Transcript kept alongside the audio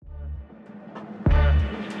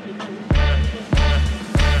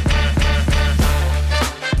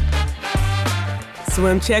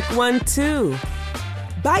Swim check 1, 2.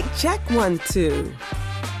 Bike check 1, 2.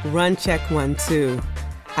 Run check 1, 2.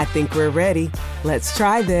 I think we're ready. Let's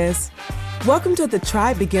try this. Welcome to the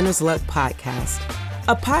Try Beginner's Luck podcast,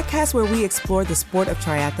 a podcast where we explore the sport of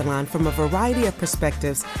triathlon from a variety of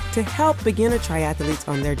perspectives to help beginner triathletes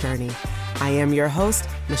on their journey. I am your host,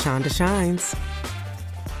 Mashonda Shines.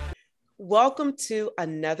 Welcome to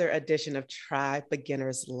another edition of Try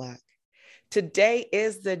Beginner's Luck. Today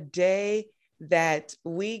is the day that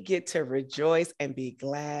we get to rejoice and be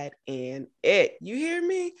glad in it. You hear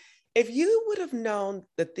me? If you would have known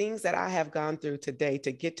the things that I have gone through today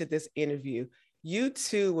to get to this interview, you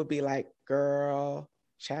too would be like, girl,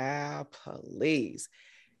 child, please.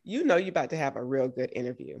 You know you're about to have a real good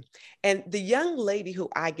interview. And the young lady who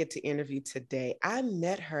I get to interview today, I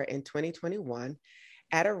met her in 2021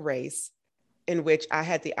 at a race in which I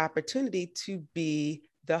had the opportunity to be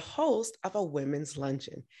the host of a women's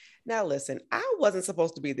luncheon. Now, listen, I wasn't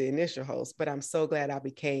supposed to be the initial host, but I'm so glad I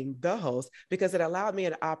became the host because it allowed me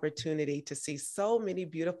an opportunity to see so many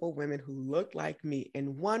beautiful women who look like me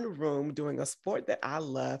in one room doing a sport that I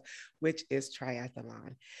love, which is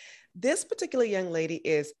triathlon. This particular young lady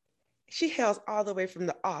she hails all the way from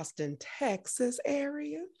the Austin, Texas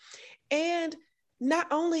area. And not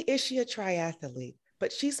only is she a triathlete,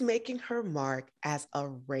 but she's making her mark as a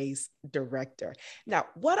race director. Now,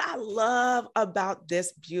 what I love about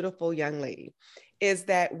this beautiful young lady is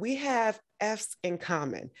that we have F's in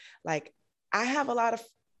common. Like, I have a lot of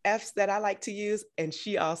F's that I like to use, and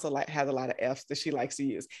she also has a lot of F's that she likes to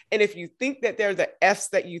use. And if you think that they're the F's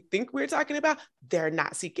that you think we're talking about, they're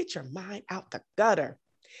not. See, get your mind out the gutter.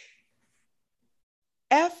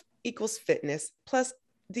 F equals fitness, plus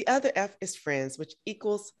the other F is friends, which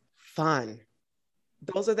equals fun.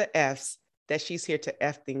 Those are the F's that she's here to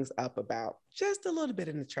F things up about just a little bit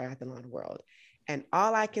in the triathlon world. And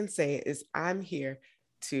all I can say is I'm here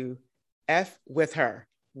to F with her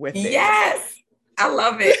with it. Yes, I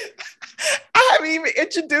love it. I haven't even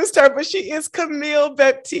introduced her, but she is Camille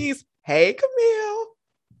Baptiste. Hey, Camille.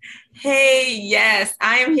 Hey, yes,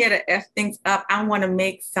 I am here to F things up. I want to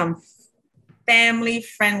make some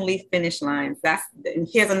family-friendly finish lines.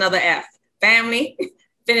 Here's another F. Family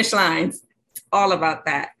finish lines. All about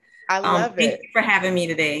that. I love it. Thank you for having me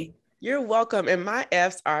today. You're welcome. And my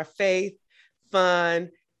F's are faith, fun,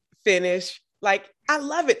 finish. Like, I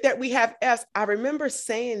love it that we have F's. I remember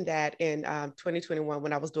saying that in 2021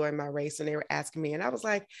 when I was doing my race and they were asking me, and I was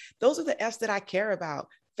like, those are the F's that I care about.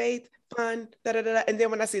 Faith, fun, da, da, da, da. And then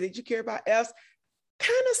when I say, did you care about F's?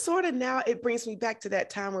 Kind of, sort of now it brings me back to that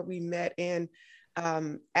time where we met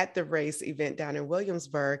at the race event down in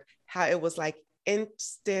Williamsburg, how it was like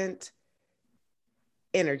instant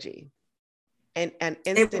energy and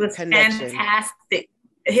instant connection. Fantastic.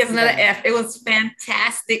 Here's another F. It was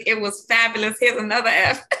fantastic. It was fabulous. Here's another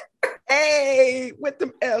F. Hey, with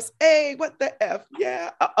them F's. Hey, what the F? Yeah.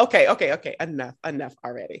 Okay. Enough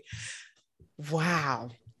already. Wow.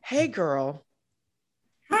 Hey, girl.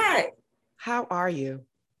 Hi. How are you?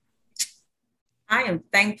 I am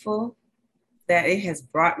thankful that it has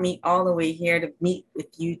brought me all the way here to meet with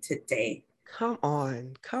you today. Come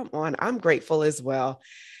on. I'm grateful as well.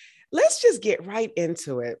 Let's just get right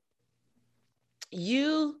into it.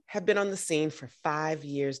 You have been on the scene for 5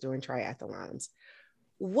 years doing triathlons.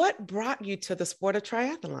 What brought you to the sport of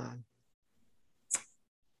triathlon?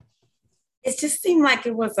 It just seemed like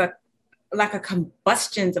it was a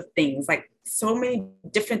combustion of things, like so many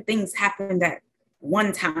different things happened at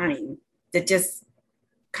one time that just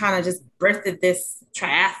kind of just birthed this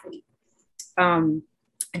triathlete.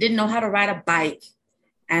 I didn't know how to ride a bike.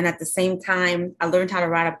 And at the same time, I learned how to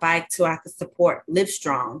ride a bike so I could support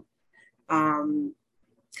Livestrong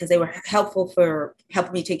because they were helpful for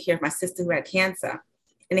helping me take care of my sister who had cancer.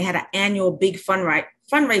 And they had an annual big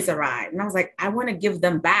fundraiser ride. And I was like, I want to give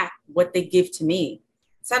them back what they give to me.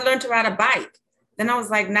 So I learned to ride a bike. Then I was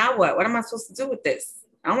like, now what? What am I supposed to do with this?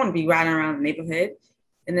 I don't want to be riding around the neighborhood.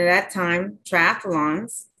 And at that time,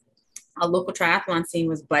 triathlons, our local triathlon scene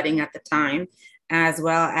was budding at the time, as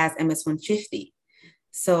well as MS-150.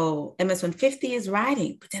 So MS-150 is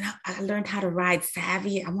riding, but then I learned how to ride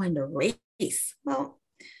savvy. I wanted to race. Well,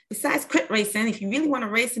 besides crit racing, if you really want to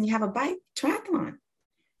race and you have a bike, triathlon.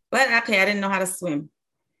 But okay, I didn't know how to swim.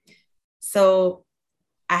 So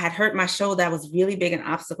I had hurt my shoulder. I was really big in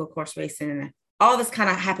obstacle course racing. And all this kind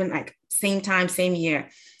of happened like same time, same year.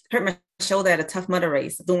 Hurt my shoulder at a Tough Mudder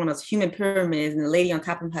race, doing one of those human pyramids, and the lady on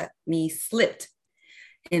top of me slipped.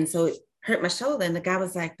 And so it hurt my shoulder. And the guy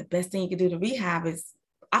was like, the best thing you can do to rehab is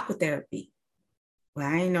aquatherapy. Well,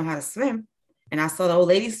 I didn't know how to swim. And I saw the old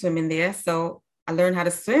lady swimming there. So I learned how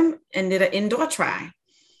to swim and did an indoor try.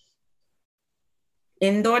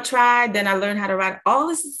 indoor tri, then I learned how to ride. All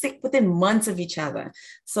this is within months of each other.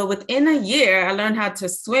 So within a year, I learned how to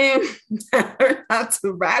swim, I learned how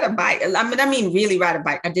to ride a bike. I mean, really ride a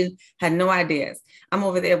bike. Had no ideas. I'm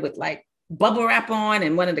over there with like bubble wrap on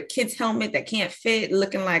and one of the kids' helmet that can't fit,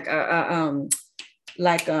 looking like Mork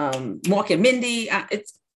and Mindy.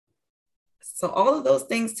 It's so all of those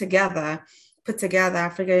things put together, I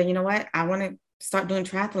figured, you know what? I want to start doing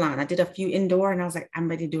triathlon. I did a few indoor and I was like, I'm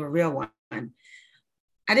ready to do a real one.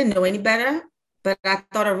 I didn't know any better, but I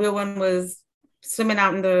thought a real one was swimming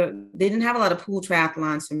out they didn't have a lot of pool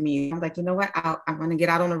triathlons for me. I was like, you know what? I want to get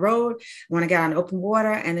out on the road. I want to get out in open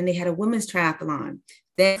water. And then they had a women's triathlon.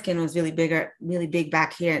 That skin was really big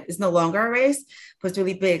back here. It's no longer a race, but it's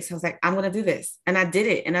really big. So I was like, I'm going to do this. And I did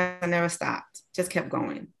it. And I never stopped, just kept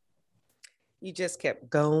going. You just kept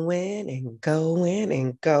going and going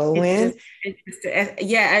and going.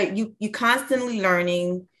 You constantly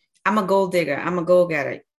learning. I'm a goal digger. I'm a goal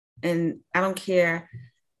getter. And I don't care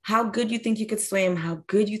how good you think you could swim, how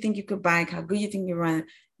good you think you could bike, how good you think you run.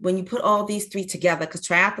 When you put all these three together, because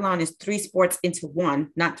triathlon is 3 sports into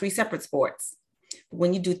one, not 3 separate sports. But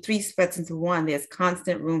when you do 3 sports into one, there's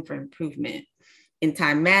constant room for improvement in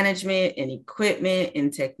time management, in equipment,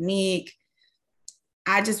 in technique.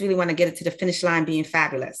 I just really want to get it to the finish line being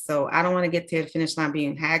fabulous. So I don't want to get to the finish line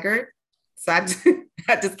being haggard. So I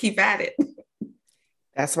just keep at it.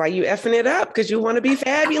 That's why you effing it up, because you want to be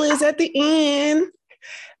fabulous at the end.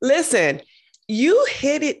 Listen, you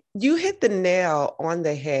hit the nail on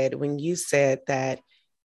the head when you said that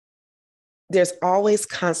there's always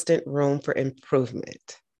constant room for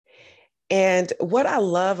improvement. And what I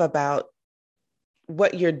love about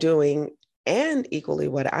what you're doing, and equally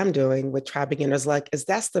what I'm doing with Tri Beginners Luck, is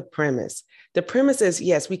that's the premise. The premise is,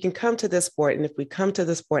 yes, we can come to this sport. And if we come to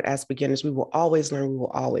the sport as beginners, we will always learn, we will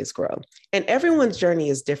always grow. And everyone's journey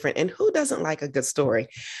is different. And who doesn't like a good story?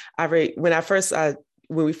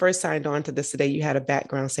 When we first signed on to this today, you had a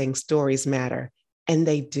background saying stories matter. And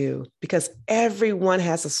they do, because everyone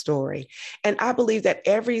has a story. And I believe that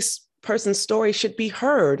every person's story should be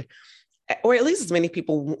heard, or at least as many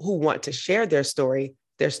people who want to share their story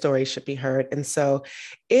should be heard. And so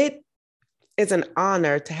it is an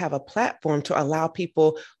honor to have a platform to allow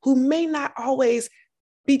people who may not always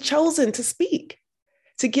be chosen to speak,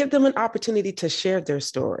 to give them an opportunity to share their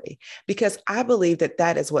story, because I believe that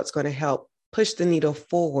that is what's going to help push the needle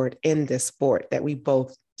forward in this sport that we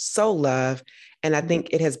both so love. And I think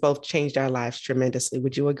it has both changed our lives tremendously.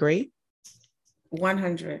 Would you agree?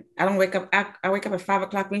 100. I don't wake up. I wake up at 5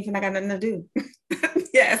 o'clock thinking I got nothing to do.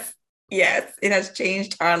 Yes. It has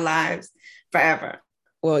changed our lives forever.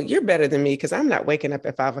 Well, you're better than me, because I'm not waking up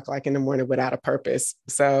at 5 o'clock in the morning without a purpose.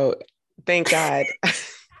 So thank God.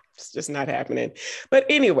 It's just not happening. But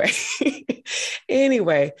anyway,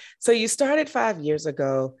 so you started 5 years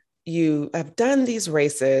ago. You have done these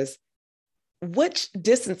races. Which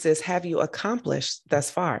distances have you accomplished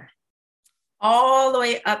thus far? All the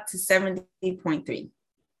way up to 70.3.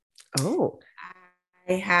 Oh.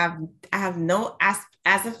 I have no,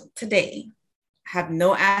 as of today, I have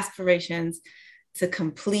no aspirations to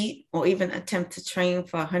complete or even attempt to train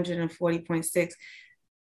for 140.6.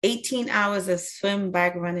 18 hours of swim,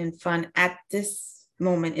 bike, running fun at this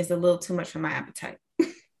moment is a little too much for my appetite.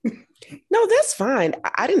 No, that's fine.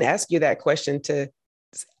 I didn't ask you that question to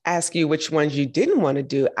ask you which ones you didn't want to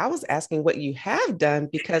do. I was asking what you have done,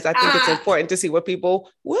 because I think it's important to see what people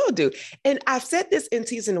will do. And I've said this in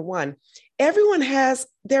season 1, everyone has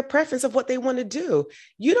their preference of what they want to do.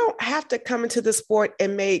 You don't have to come into the sport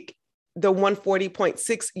and make the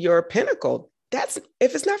 140.6 your pinnacle. If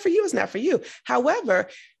it's not for you, it's not for you. However,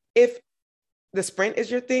 if the sprint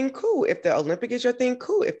is your thing, cool. If the Olympic is your thing,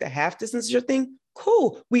 cool. If the half distance is your thing,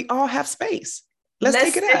 cool. We all have space. Let's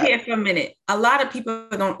take it out. Here for a minute. A lot of people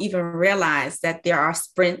don't even realize that there are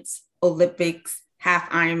sprints, Olympics, half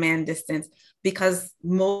Ironman distance, because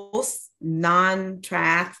most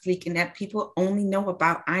non-triathlete and that people only know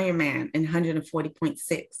about Ironman and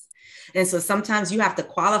 140.6. And so sometimes you have to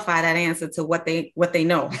qualify that answer to what they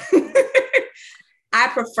know. I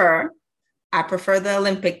prefer the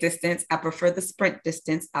Olympic distance. I prefer the sprint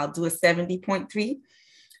distance. I'll do a 70.3.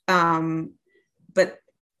 But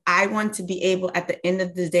I want to be able at the end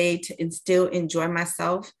of the day to still enjoy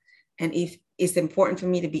myself. And if it's important for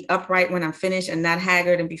me to be upright when I'm finished and not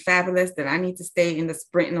haggard and be fabulous, then I need to stay in the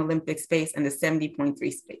sprint and Olympic space and the 70.3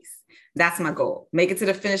 space. That's my goal. Make it to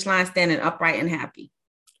the finish line standing upright and happy.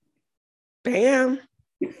 Bam.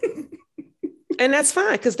 And that's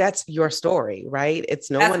fine, because that's your story, right? It's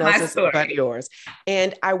no one else's but yours.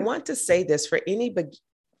 And I want to say this for any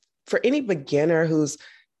beginner who's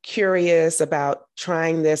curious about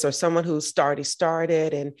trying this, or someone who's already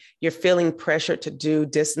started and you're feeling pressure to do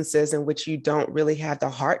distances in which you don't really have the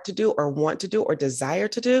heart to do or want to do or desire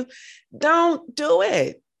to do, don't do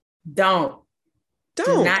it. Don't. Do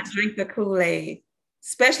Don't. not drink the Kool-Aid,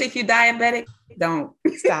 especially if you're diabetic. Don't.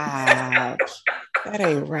 Stop. That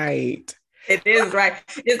ain't right. It is right.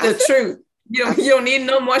 It's the truth. You don't need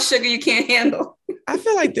no more sugar you can't handle. I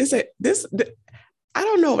feel like this, I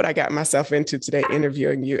don't know what I got myself into today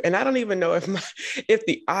interviewing you. And I don't even know if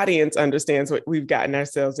the audience understands what we've gotten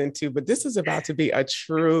ourselves into, but this is about to be a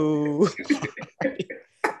true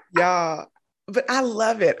y'all. But I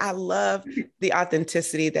love it. I love the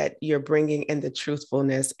authenticity that you're bringing and the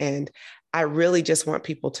truthfulness. And I really just want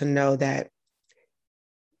people to know that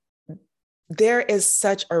there is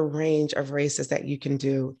such a range of races that you can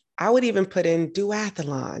do. I would even put in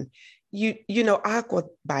duathlon, aqua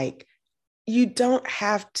bike. You don't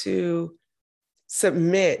have to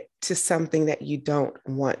submit to something that you don't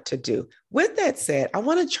want to do. With that said, I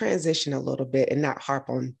want to transition a little bit and not harp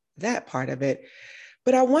on that part of it,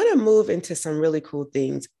 but I want to move into some really cool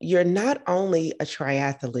things. You're not only a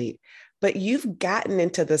triathlete, but you've gotten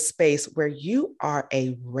into the space where you are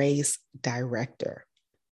a race director.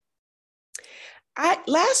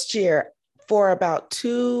 Last year, for about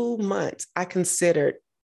 2 months, I considered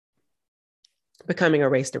becoming a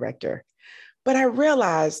race director. But I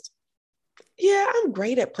realized, yeah, I'm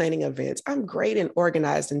great at planning events. I'm great in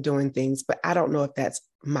organizing and doing things, but I don't know if that's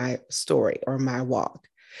my story or my walk.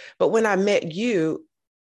 But when I met you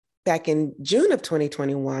back in June of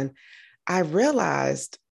 2021, I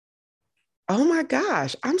realized, oh my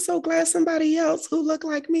gosh, I'm so glad somebody else who looked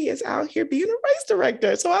like me is out here being a race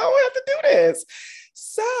director. So I don't have to do this.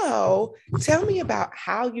 So tell me about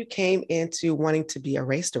how you came into wanting to be a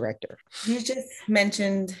race director. You just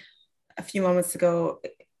mentioned a few moments ago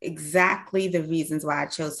exactly the reasons why I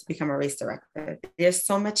chose to become a race director. There's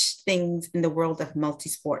so much things in the world of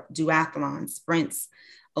multi-sport, duathlon, sprints,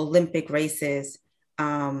 Olympic races,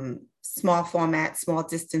 small format, small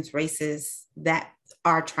distance races that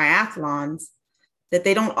are triathlons that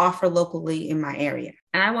they don't offer locally in my area.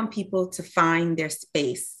 And I want people to find their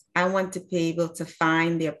space. I want to be able to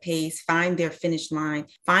find their pace, find their finish line,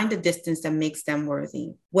 find a distance that makes them worthy.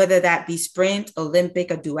 Whether that be sprint,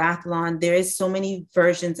 Olympic, or duathlon, there is so many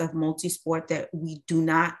versions of multi-sport that we do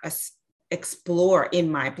not explore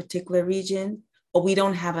in my particular region, or we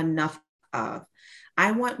don't have enough of.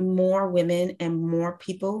 I want more women and more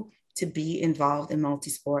people to be involved in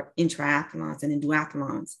multi-sport, in triathlons and in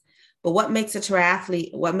duathlons. But what makes a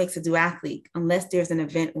triathlete, what makes a duathlete, unless there's an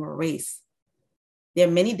event or a race? There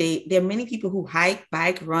are many people who hike,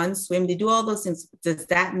 bike, run, swim. They do all those things. Does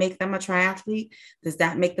that make them a triathlete? Does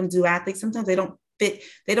that make them duathletes? Sometimes they don't fit.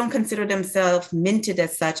 They don't consider themselves minted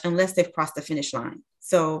as such unless they've crossed the finish line.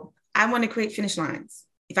 So I want to create finish lines.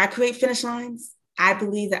 If I create finish lines, I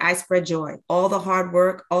believe that I spread joy. All the hard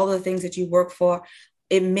work, all the things that you work for,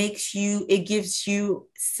 it gives you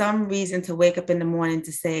some reason to wake up in the morning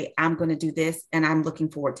to say, I'm going to do this and I'm looking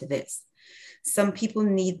forward to this. Some people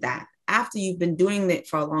need that. After you've been doing it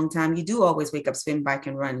for a long time, you do always wake up, swim, bike,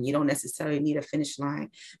 and run. You don't necessarily need a finish line.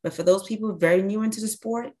 But for those people very new into the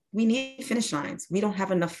sport, we need finish lines. We don't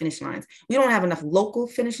have enough finish lines. We don't have enough local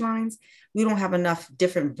finish lines. We don't have enough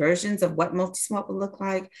different versions of what multi-sport would look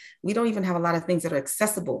like. We don't even have a lot of things that are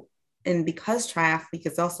accessible. And because triathlete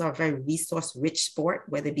is also a very resource-rich sport,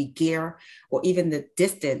 whether it be gear or even the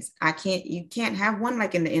distance, you can't have one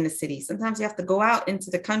like in the inner city. Sometimes you have to go out into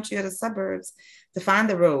the country or the suburbs to find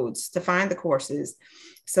the roads, to find the courses.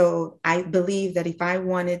 So I believe that if I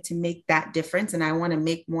wanted to make that difference and I want to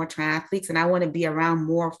make more triathletes and I want to be around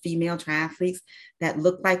more female triathletes that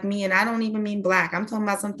look like me, and I don't even mean Black, I'm talking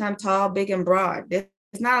about sometimes tall, big, and broad. There's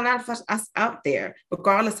not a lot of us out there,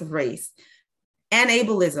 regardless of race. And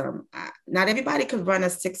ableism. Not everybody could run a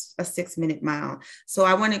 6-minute mile. So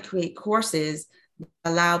I want to create courses that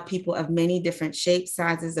allow people of many different shapes,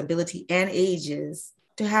 sizes, ability, and ages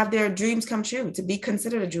to have their dreams come true, to be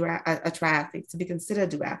considered a triathlete, to be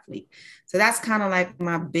considered a duathlete. So that's kind of like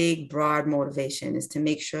my big, broad motivation, is to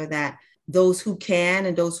make sure that those who can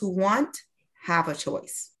and those who want have a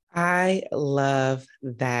choice. I love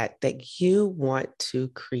that you want to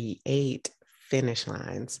create finish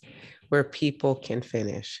lines where people can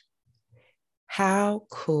finish. How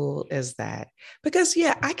cool is that? Because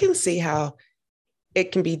yeah, I can see how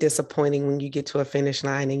it can be disappointing when you get to a finish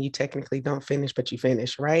line and you technically don't finish, but you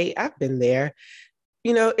finish, right? I've been there.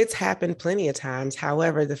 It's happened plenty of times.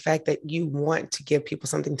 However, the fact that you want to give people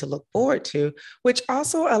something to look forward to, which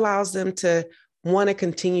also allows them to want to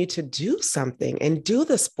continue to do something and do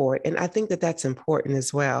the sport. And I think that that's important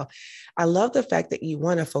as well. I love the fact that you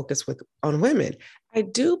want to focus on women. I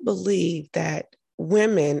do believe that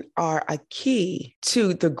women are a key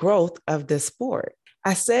to the growth of this sport.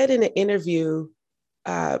 I said in an interview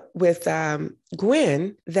with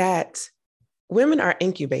Gwen that women are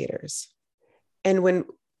incubators. And when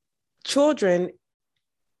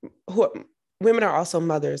women are also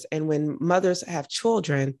mothers, and when mothers have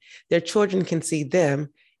children, their children can see them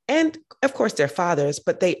and of course their fathers,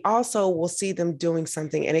 but they also will see them doing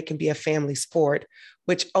something, and it can be a family sport,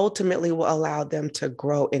 which ultimately will allow them to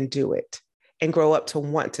grow and do it and grow up to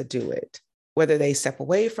want to do it, whether they step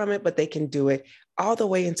away from it, but they can do it all the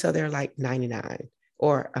way until they're like 99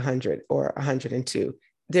 or 100 or 102.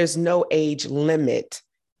 There's no age limit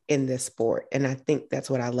in this sport. And I think that's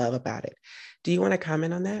what I love about it. Do you want to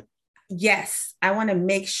comment on that? Yes, I want to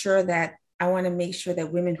make sure that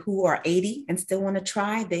women who are 80 and still want to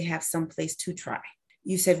try, they have some place to try.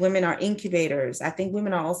 You said women are incubators. I think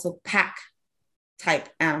women are also pack type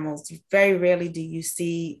animals. Very rarely do you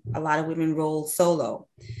see a lot of women roll solo.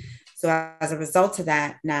 So as a result of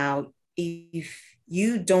that, now, if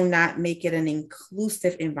you do not make it an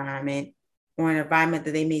inclusive environment, or an environment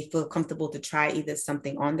that they may feel comfortable to try either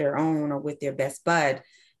something on their own or with their best bud,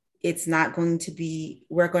 it's not going to be,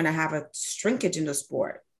 we're going to have a shrinkage in the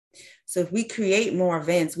sport. So if we create more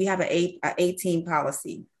events, we have an 18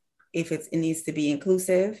 policy. If it needs to be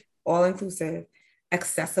inclusive, all inclusive,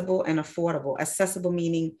 accessible and affordable. Accessible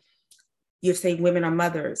meaning you're saying women are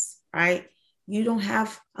mothers, right?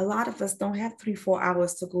 A lot of us don't have 3-4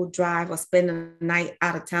 hours to go drive or spend a night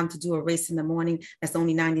out of town to do a race in the morning that's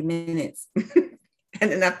only 90 minutes and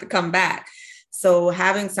then have to come back. So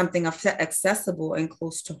having something accessible and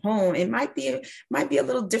close to home, it might be a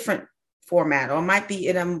little different format, or might be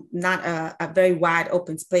in not a very wide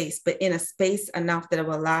open space, but in a space enough that it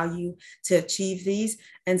will allow you to achieve these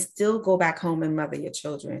and still go back home and mother your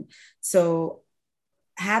children. So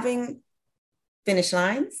having finish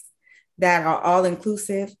lines that are all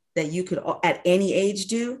inclusive, that you could at any age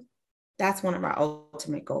do, that's one of our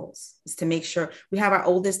ultimate goals, is to make sure. We have our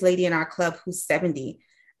oldest lady in our club who's 70.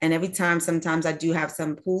 And every time, sometimes I do have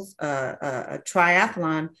some pools, a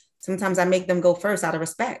triathlon, sometimes I make them go first out of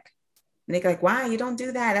respect. And they're like, why? You don't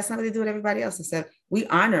do that. That's not what they do with everybody else. I said, we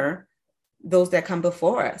honor those that come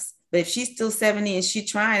before us. But if she's still 70 and she's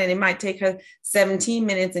trying, and it might take her 17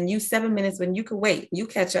 minutes and you 7 minutes, when you can wait, you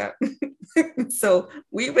catch up. So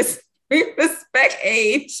we respect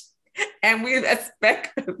age and we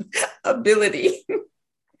respect ability.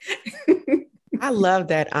 I love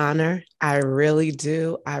that honor. I really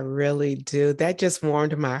do. I really do. That just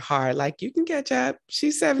warmed my heart. Like, you can catch up.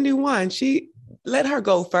 She's 71. Let her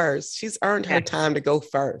go first. She's earned her time to go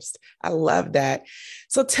first. I love that.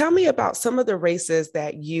 So tell me about some of the races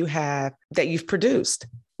that you've produced.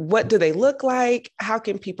 What do they look like? How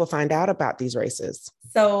can people find out about these races?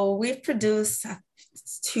 So we've produced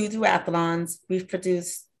 2 duathlons. We've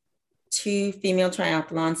produced 2 female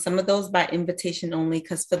triathlons. Some of those by invitation only,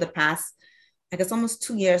 because for the past, I guess, almost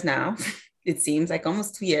 2 years now, it seems like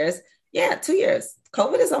almost 2 years. Yeah, 2 years.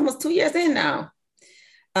 COVID is almost 2 years in now.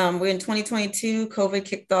 We're in 2022. COVID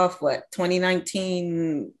kicked off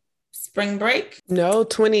 2019 spring break? No,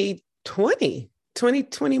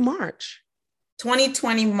 2020 March.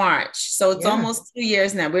 2020 March. So it's almost 2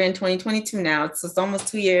 years now. We're in 2022 now. So it's almost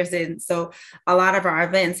 2 years in. So a lot of our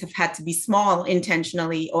events have had to be small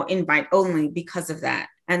intentionally or invite only because of that.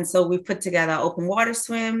 And so we've put together open water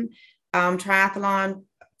swim, triathlon,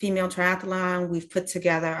 female triathlon. We've put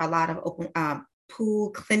together a lot of open pool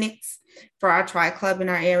clinics for our tri club in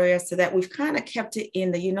our area, so that we've kind of kept it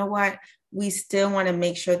in the, we still want to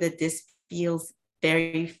make sure that this feels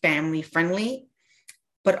very family friendly,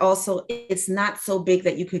 but also it's not so big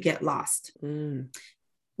that you could get lost.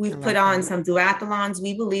 We've put on some duathlons.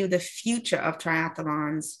 We believe the future of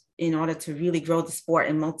triathlons, in order to really grow the sport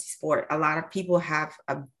and multi-sport, a lot of people have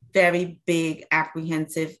a very big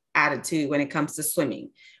apprehensive attitude when it comes to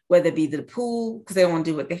swimming, whether it be the pool, because they don't want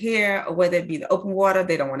to do with the hair, or whether it be the open water,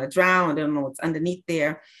 they don't want to drown, they don't know what's underneath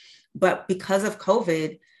there. But because of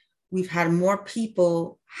COVID, we've had more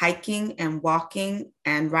people hiking and walking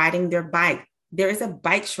and riding their bike. There is a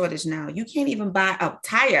bike shortage now. You can't even buy a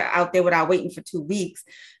tire out there without waiting for 2 weeks,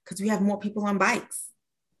 because we have more people on bikes.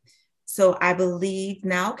 So I believe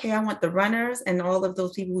now, I want the runners and all of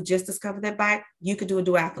those people who just discovered their bike, you could do a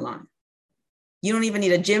duathlon. You don't even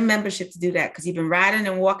need a gym membership to do that, because you've been riding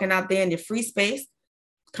and walking out there in your free space.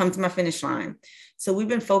 Come to my finish line. So we've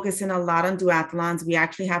been focusing a lot on duathlons. We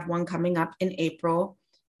actually have one coming up in April.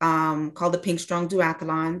 called the Pink Strong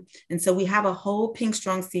Duathlon. And so we have a whole Pink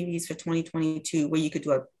Strong series for 2022 where you could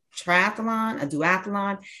do a triathlon, a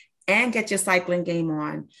duathlon, and get your cycling game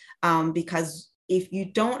on. Because if you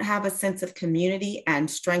don't have a sense of community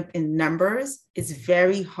and strength in numbers, it's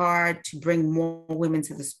very hard to bring more women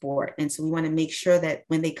to the sport. And so we want to make sure that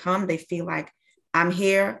when they come, they feel like I'm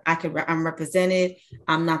here, I'm represented,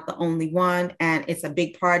 I'm not the only one, and it's a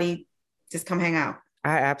big party. Just come hang out.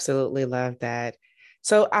 I absolutely love that.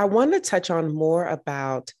 So I want to touch on more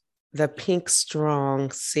about the Pink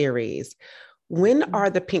Strong series. When are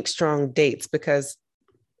the Pink Strong dates? Because,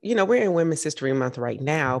 we're in Women's History Month right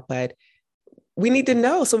now, but we need to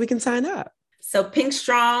know so we can sign up. So Pink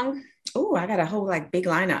Strong, I got a whole big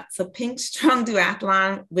lineup. So Pink Strong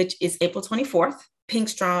Duathlon, which is April 24th. Pink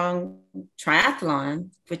Strong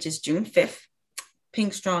Triathlon, which is June 5th.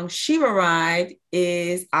 Pink Strong Shira Ride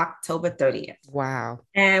is October 30th. Wow.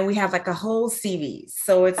 And we have a whole series.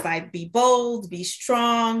 So it's be bold, be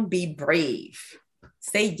strong, be brave.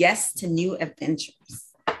 Say yes to new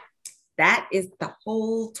adventures. That is the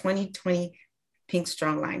whole 2020 Pink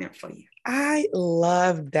Strong lineup for you. I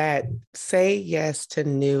love that. Say yes to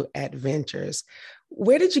new adventures.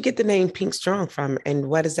 Where did you get the name Pink Strong from, and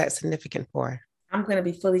what is that significant for? I'm going to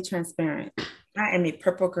be fully transparent. I am a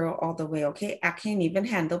purple girl all the way, okay? I can't even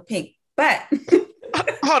handle pink, but...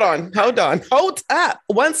 Hold up.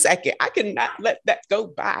 1 second. I cannot let that go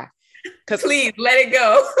by. Please, let it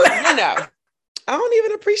go. I don't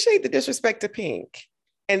even appreciate the disrespect to pink.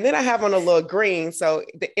 And then I have on a little green. So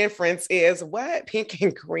the inference is what? Pink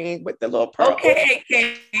and green with the little purple.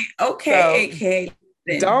 Okay.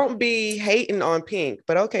 Don't be hating on pink,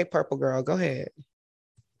 but okay, purple girl, go ahead.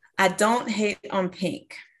 I don't hate on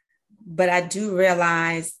pink, but I do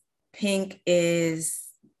realize pink has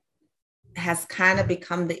kind of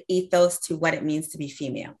become the ethos to what it means to be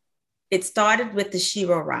female. It started with the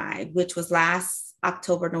Shira Ride, which was last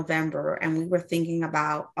October, November, and we were thinking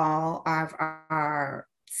about all of our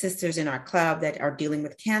sisters in our club that are dealing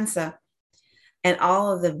with cancer and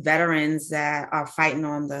all of the veterans that are fighting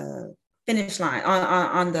on the finish line,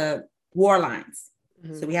 on the war lines.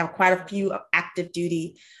 Mm-hmm. So we have quite a few active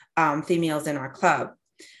duty females in our club.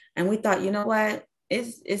 And we thought, you know what?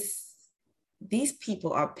 It's these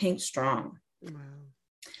people are pink strong. Wow.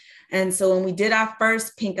 And so when we did our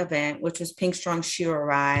first pink event, which was Pink Strong Shira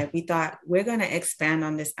Ride, we thought we're going to expand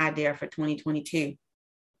on this idea for 2022.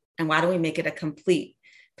 And why don't we make it a complete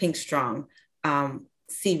Pink Strong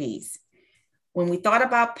series? When we thought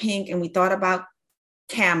about pink and we thought about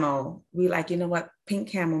camo, we you know what?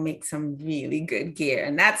 Pink camo makes some really good gear.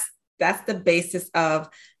 And that's the basis of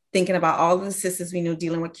thinking about all of the sisters we knew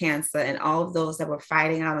dealing with cancer and all of those that were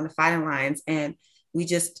fighting out on the fighting lines. And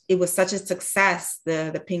it was such a success,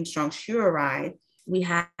 the Pink Strong Shira Ride. We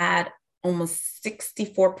had almost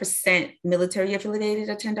 64% military affiliated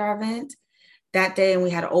attend our event that day. And we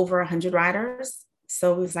had over 100 riders.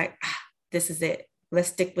 So it was this is it. Let's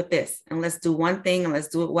stick with this and let's do one thing and let's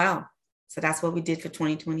do it well. So that's what we did for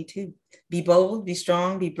 2022. Be bold, be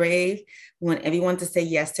strong, be brave. We want everyone to say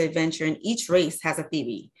yes to adventure. And each race has a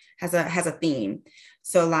theme.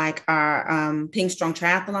 So our Pink Strong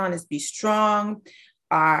Triathlon is be strong.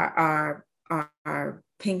 Our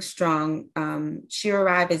Pink Strong Shira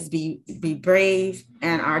Ride is be brave.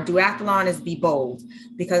 And our duathlon is be bold,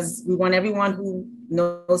 because we want everyone who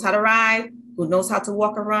knows how to ride, who knows how to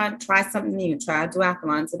walk or run, try something new, try a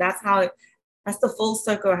duathlon. So that's the full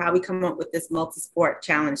circle of how we come up with this multi-sport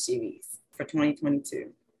challenge series for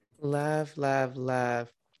 2022. Love, love,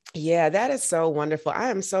 love. Yeah, that is so wonderful. I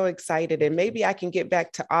am so excited. And maybe I can get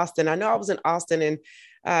back to Austin. I know I was in Austin in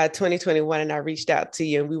 2021 and I reached out to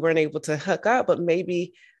you and we weren't able to hook up, but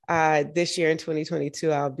maybe this year in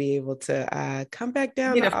 2022, I'll be able to come back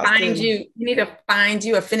down to Austin. You need to find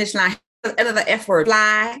you a finish line. Another F word.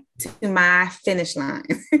 Fly to my finish line.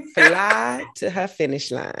 Fly to her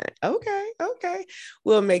finish line. Okay.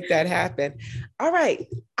 We'll make that happen. All right.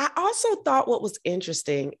 I also thought what was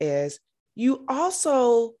interesting is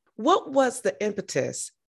what was the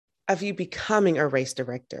impetus of you becoming a race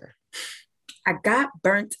director? I got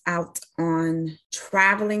burnt out on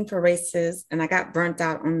traveling for races and I got burnt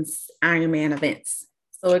out on Ironman events.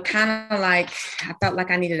 So it kind of I felt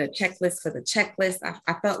like I needed a checklist for the checklist.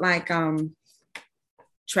 I felt like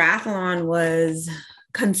triathlon was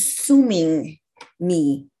consuming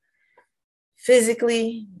me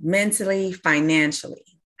physically, mentally, financially.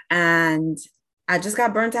 And I just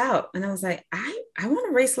got burnt out. And I was like, I want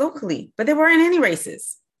to race locally, but there weren't any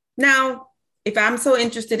races. Now, if I'm so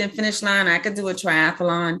interested in finish line, I could do a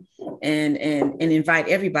triathlon and invite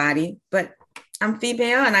everybody, but I'm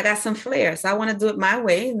female and I got some flair. So I want to do it my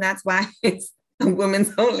way. And that's why it's a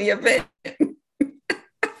women's only event.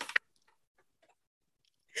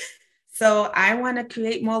 So I want to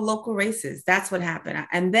create more local races. That's what happened.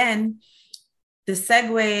 And then the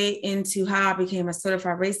segue into how I became a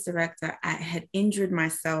certified race director, I had injured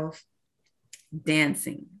myself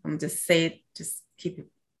dancing. I'm just say it, just keep it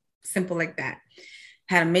simple like that.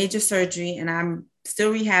 Had a major surgery and I'm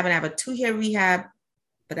still rehabbing. I have a 2-year rehab,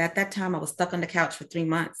 but at that time I was stuck on the couch for 3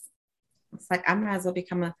 months. It's like, I might as well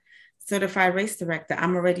become a certified race director.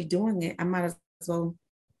 I'm already doing it. I might as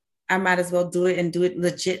well do it and do it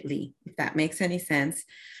legitly, if that makes any sense.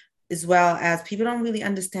 As well as people don't really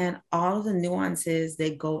understand all of the nuances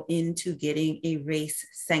that go into getting a race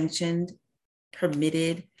sanctioned,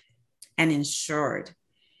 permitted, and insured.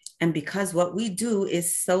 And because what we do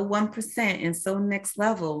is so 1% and so next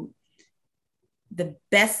level, the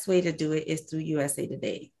best way to do it is through USA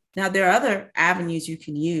Today. Now, there are other avenues you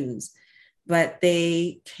can use, but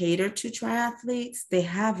they cater to triathletes. They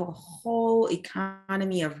have a whole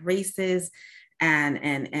economy of races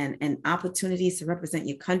and opportunities to represent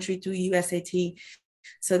your country through USAT,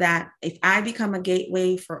 so that if I become a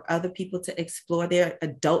gateway for other people to explore their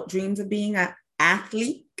adult dreams of being an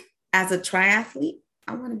athlete as a triathlete,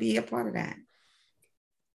 I want to be a part of that.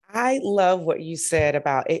 I love what you said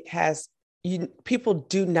about people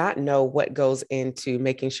do not know what goes into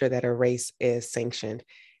making sure that a race is sanctioned.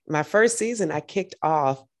 My first season, I kicked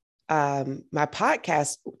off my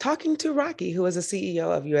podcast talking to Rocky, who is a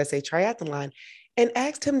CEO of USA Triathlon, and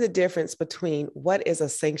asked him the difference between what is a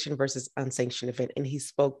sanctioned versus unsanctioned event. And he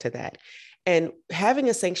spoke to that. And having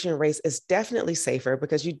a sanctioned race is definitely safer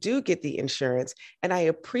because you do get the insurance. And I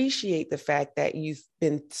appreciate the fact that you've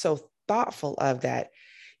been so thoughtful of that.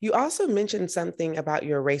 You also mentioned something about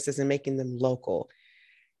your races and making them local.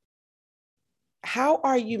 How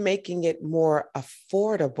are you making it more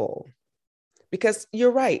affordable? Because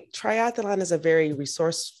you're right, triathlon is a very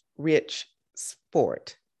resource-rich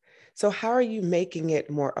sport. So how are you making it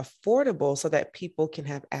more affordable so that people can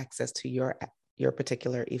have access to your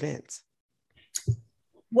particular events?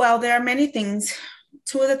 Well, there are many things.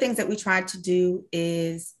 Two of the things that we tried to do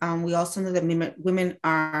is we also know that women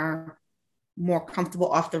are more comfortable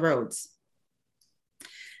off the roads.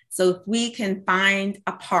 So if we can find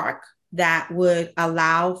a park that would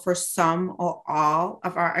allow for some or all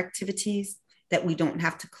of our activities that we don't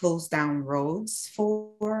have to close down roads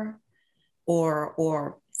for,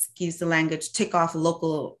 or excuse the language, tick off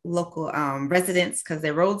local residents because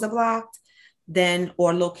their roads are blocked, then,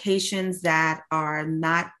 or locations that are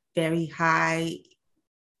not very high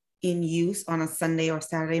in use on a Sunday or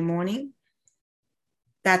Saturday morning.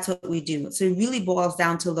 That's what we do. So it really boils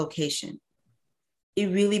down to location. It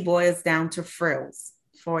really boils down to frills.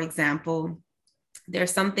 For example, there are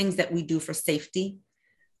some things that we do for safety,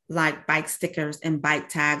 like bike stickers and bike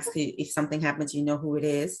tags. If something happens, you know who it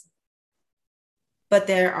is. But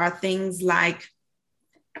there are things like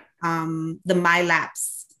the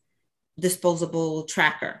MyLapse disposable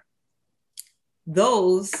tracker.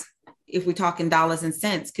 Those, if we're talking dollars and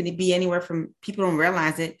cents, could it be anywhere from, people don't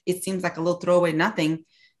realize it, it seems like a little throwaway nothing.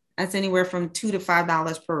 That's anywhere from $2 to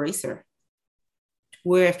 $5 per racer.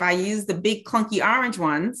 Where if I use the big clunky orange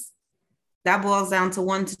ones, that boils down to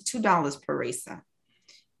 $1 to $2 per racer.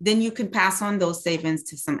 Then you can pass on those savings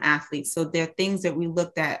to some athletes. So there are things that we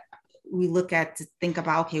look at to think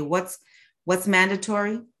about, okay, what's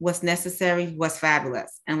mandatory, what's necessary, what's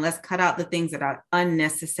fabulous. And let's cut out the things that are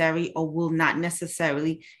unnecessary or will not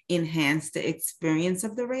necessarily enhance the experience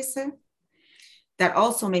of the racer. That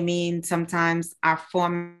also may mean sometimes our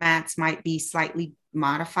formats might be slightly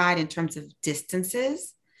modified in terms of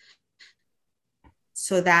distances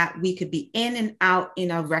so that we could be in and out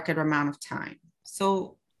in a record amount of time.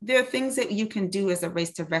 So there are things that you can do as a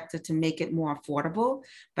race director to make it more affordable,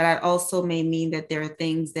 but that also may mean that there are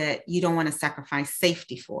things that you don't want to sacrifice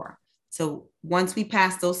safety for. So once we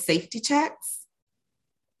pass those safety checks,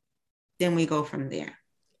 then we go from there.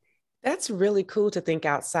 That's really cool to think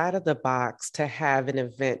outside of the box to have an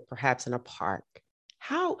event, perhaps in a park.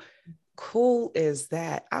 How cool is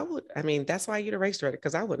that? That's why you're the race director,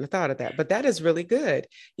 because I wouldn't have thought of that, but that is really good.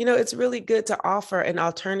 You know, it's really good to offer an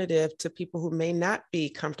alternative to people who may not be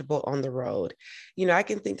comfortable on the road. You know, I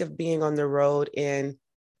can think of being on the road in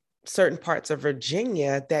certain parts of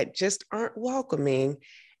Virginia that just aren't welcoming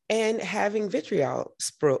and having vitriol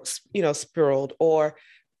spilled, or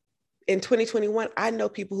in 2021, I know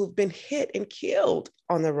people who've been hit and killed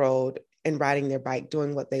on the road and riding their bike,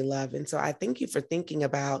 doing what they love. And so I thank you for thinking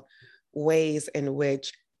about ways in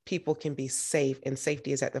which people can be safe, and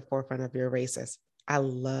safety is at the forefront of your races. I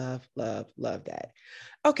love, love, love that.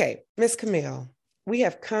 Okay, Miss Camille, we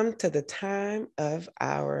have come to the time of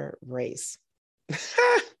our race.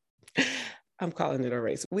 I'm calling it a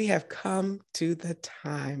race. We have come to the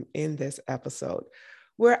time in this episode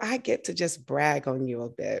where I get to just brag on you a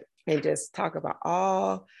bit and just talk about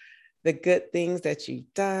all the good things that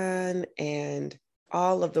you've done and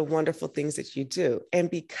all of the wonderful things that you do.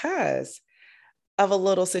 And because of a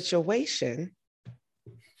little situation,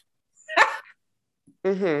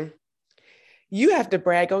 you have to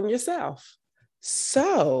brag on yourself.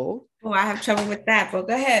 So, I have trouble with that, but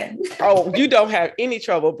go ahead. Oh, you don't have any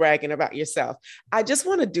trouble bragging about yourself. I just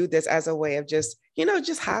want to do this as a way of just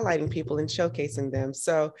highlighting people and showcasing them.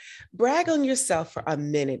 So brag on yourself for a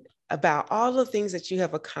minute about all the things that you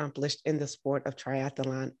have accomplished in the sport of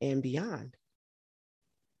triathlon and beyond.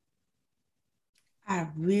 I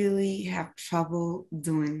really have trouble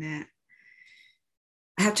doing that.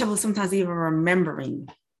 I have trouble sometimes even remembering.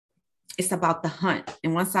 It's about the hunt.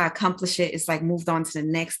 And once I accomplish it, it's like moved on to the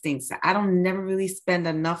next thing. So I don't never really spend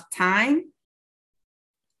enough time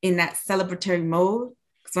in that celebratory mode.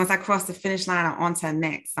 Because once I cross the finish line, I'm on to the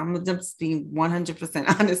next. I'm just being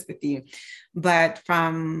 100% honest with you. But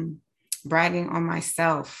from bragging on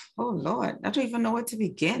myself, oh Lord, I don't even know where to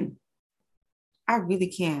begin. I really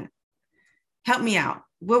can't. Help me out.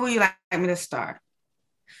 Where would you like me to start?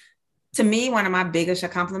 To me, one of my biggest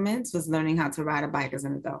accomplishments was learning how to ride a bike as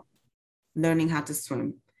an adult. Learning how to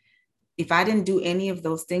swim. If I didn't do any of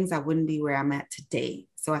those things, I wouldn't be where I'm at today.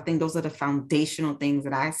 So I think those are the foundational things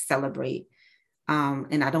that I celebrate.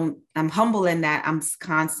 And I'm humble in that I'm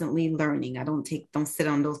constantly learning. I don't sit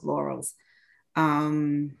on those laurels.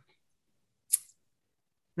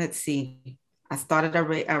 Let's see. I started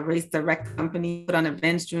a race direct company, put on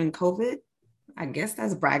events during COVID. I guess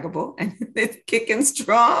that's braggable and it's kicking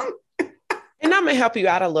strong. And I'm going to help you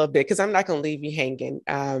out a little bit because I'm not going to leave you hanging.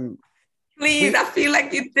 Please, I feel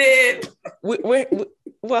like you did.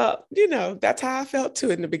 Well, that's how I felt too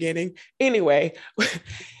in the beginning. Anyway,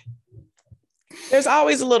 there's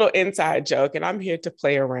always a little inside joke and I'm here to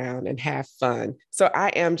play around and have fun. So I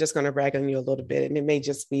am just going to brag on you a little bit and it may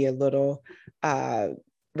just be a little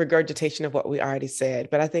regurgitation of what we already said.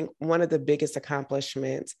 But I think one of the biggest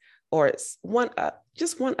accomplishments or it's one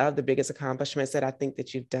of the biggest accomplishments that I think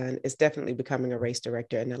that you've done is definitely becoming a race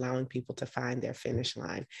director and allowing people to find their finish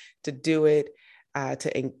line, to do it,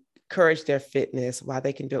 to encourage their fitness while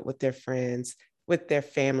they can do it with their friends, with their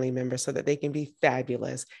family members so that they can be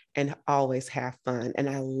fabulous and always have fun. And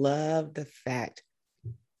I love the fact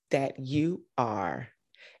that you are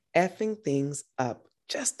effing things up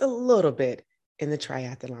just a little bit in the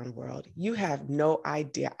triathlon world. You have no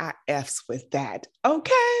idea. I F's with that.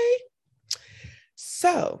 Okay.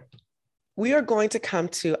 So we are going to come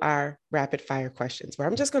to our rapid fire questions where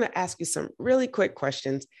I'm just going to ask you some really quick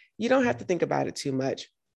questions. You don't have to think about it too much.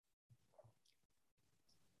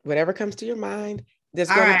 Whatever comes to your mind, it's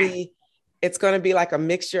going to be like a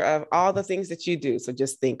mixture of all the things that you do. So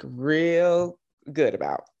just think real good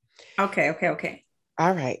about. Okay.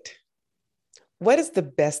 All right. What is the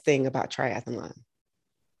best thing about triathlon?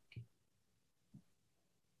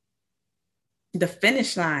 The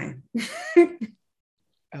finish line.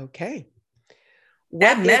 Okay.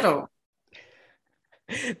 That medal.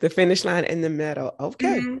 The finish line and the medal.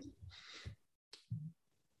 Okay. Mm-hmm.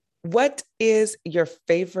 What is your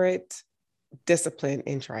favorite discipline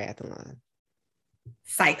in triathlon?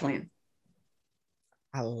 Cycling.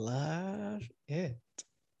 I love it.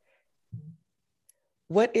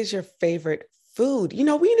 What is your favorite food? We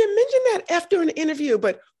didn't mention that after an interview,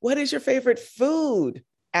 but what is your favorite food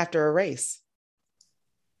after a race?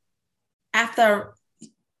 After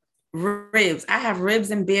ribs. I have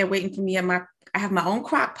ribs and beer waiting for me I have my own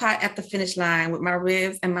crock pot at the finish line with my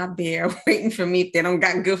ribs and my beer waiting for me if they don't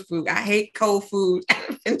got good food. I hate cold food at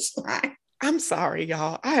the finish line. I'm sorry,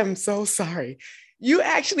 y'all. I am so sorry. You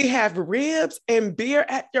actually have ribs and beer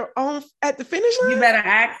at the finish line? You better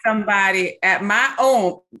ask somebody at my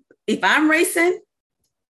own. If I'm racing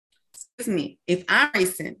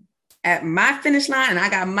at my finish line and I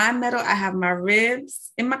got my medal, I have my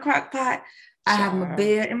ribs in my crock pot. I have my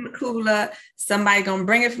beer in my cooler. Somebody gonna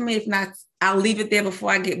bring it for me. If not, I'll leave it there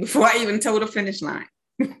before I even toe the finish line.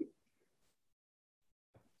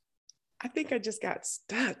 I think I just got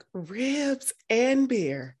stuck. Ribs and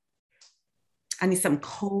beer. I need something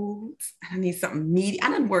cold. I need something meaty.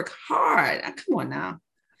 I didn't work hard. Come on now.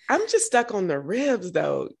 I'm just stuck on the ribs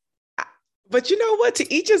though. But you know what?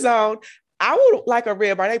 To each his own. I would like a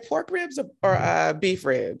rib. Are they pork ribs or beef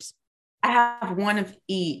ribs? I have one of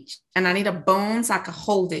each, and I need a bone so I can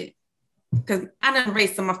hold it. Because I didn't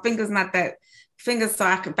race, so my fingers not that fingers. So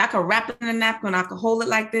if I can wrap it in a napkin, I can hold it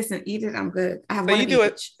like this and eat it. I'm good. I have one of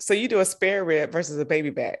each. So you do a spare rib versus a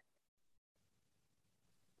baby back.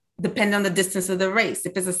 depending on the distance of the race.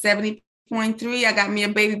 If it's a 70.3, I got me a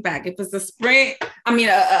baby back. If it's a sprint, I mean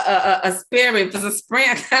a spare rib. If it's a sprint,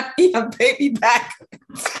 I got me a baby back.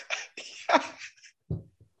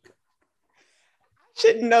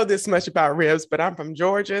 Shouldn't know this much about ribs, but I'm from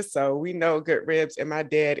Georgia, so we know good ribs. And my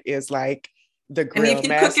dad is like the grill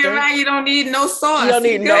master. And if you cook it right, you don't need no sauce. You don't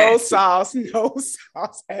need no sauce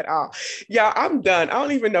at all. Yeah, I'm done. I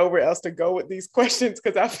don't even know where else to go with these questions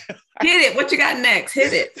because I feel like... Hit it. What you got next?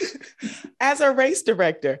 Hit it. As a race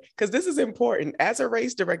director, because this is important. As a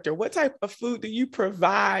race director, what type of food do you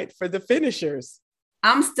provide for the finishers?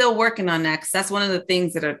 I'm still working on that because that's one of the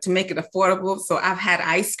things that are to make it affordable. So I've had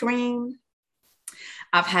ice cream.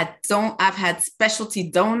 I've had specialty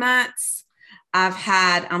donuts.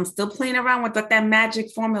 I'm still playing around with what that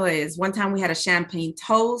magic formula is. One time we had a champagne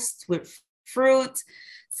toast with fruit.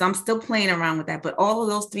 So I'm still playing around with that. But all of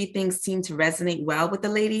those three things seem to resonate well with the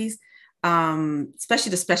ladies, especially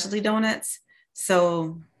the specialty donuts.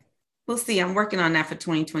 So we'll see. I'm working on that for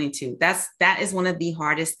 2022. That is one of the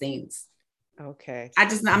hardest things. Okay. I'm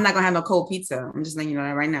not going to have no cold pizza. I'm just letting you know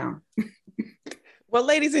that right now. Well,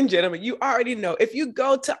 ladies and gentlemen, you already know, if you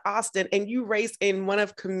go to Austin and you race in one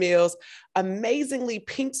of Camille's amazingly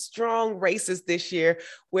pink strong races this year,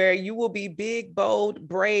 where you will be big, bold,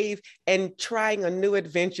 brave, and trying a new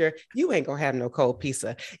adventure, you ain't gonna have no cold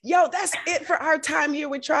pizza. Yo, that's it for our time here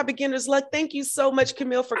with Try Beginner's Luck. Thank you so much,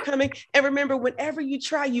 Camille, for coming. And remember, whenever you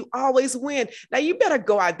try, you always win. Now you better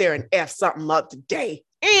go out there and F something up today.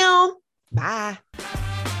 Bye.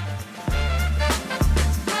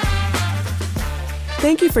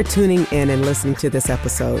 Thank you for tuning in and listening to this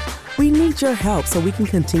episode. We need your help so we can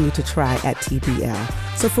continue to try at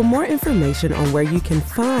TBL. So for more information on where you can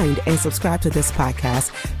find and subscribe to this podcast,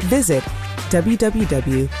 visit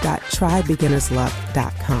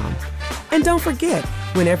www.trybeginnersluck.com. And don't forget,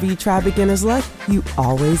 whenever you try Beginner's Luck, you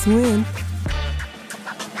always win.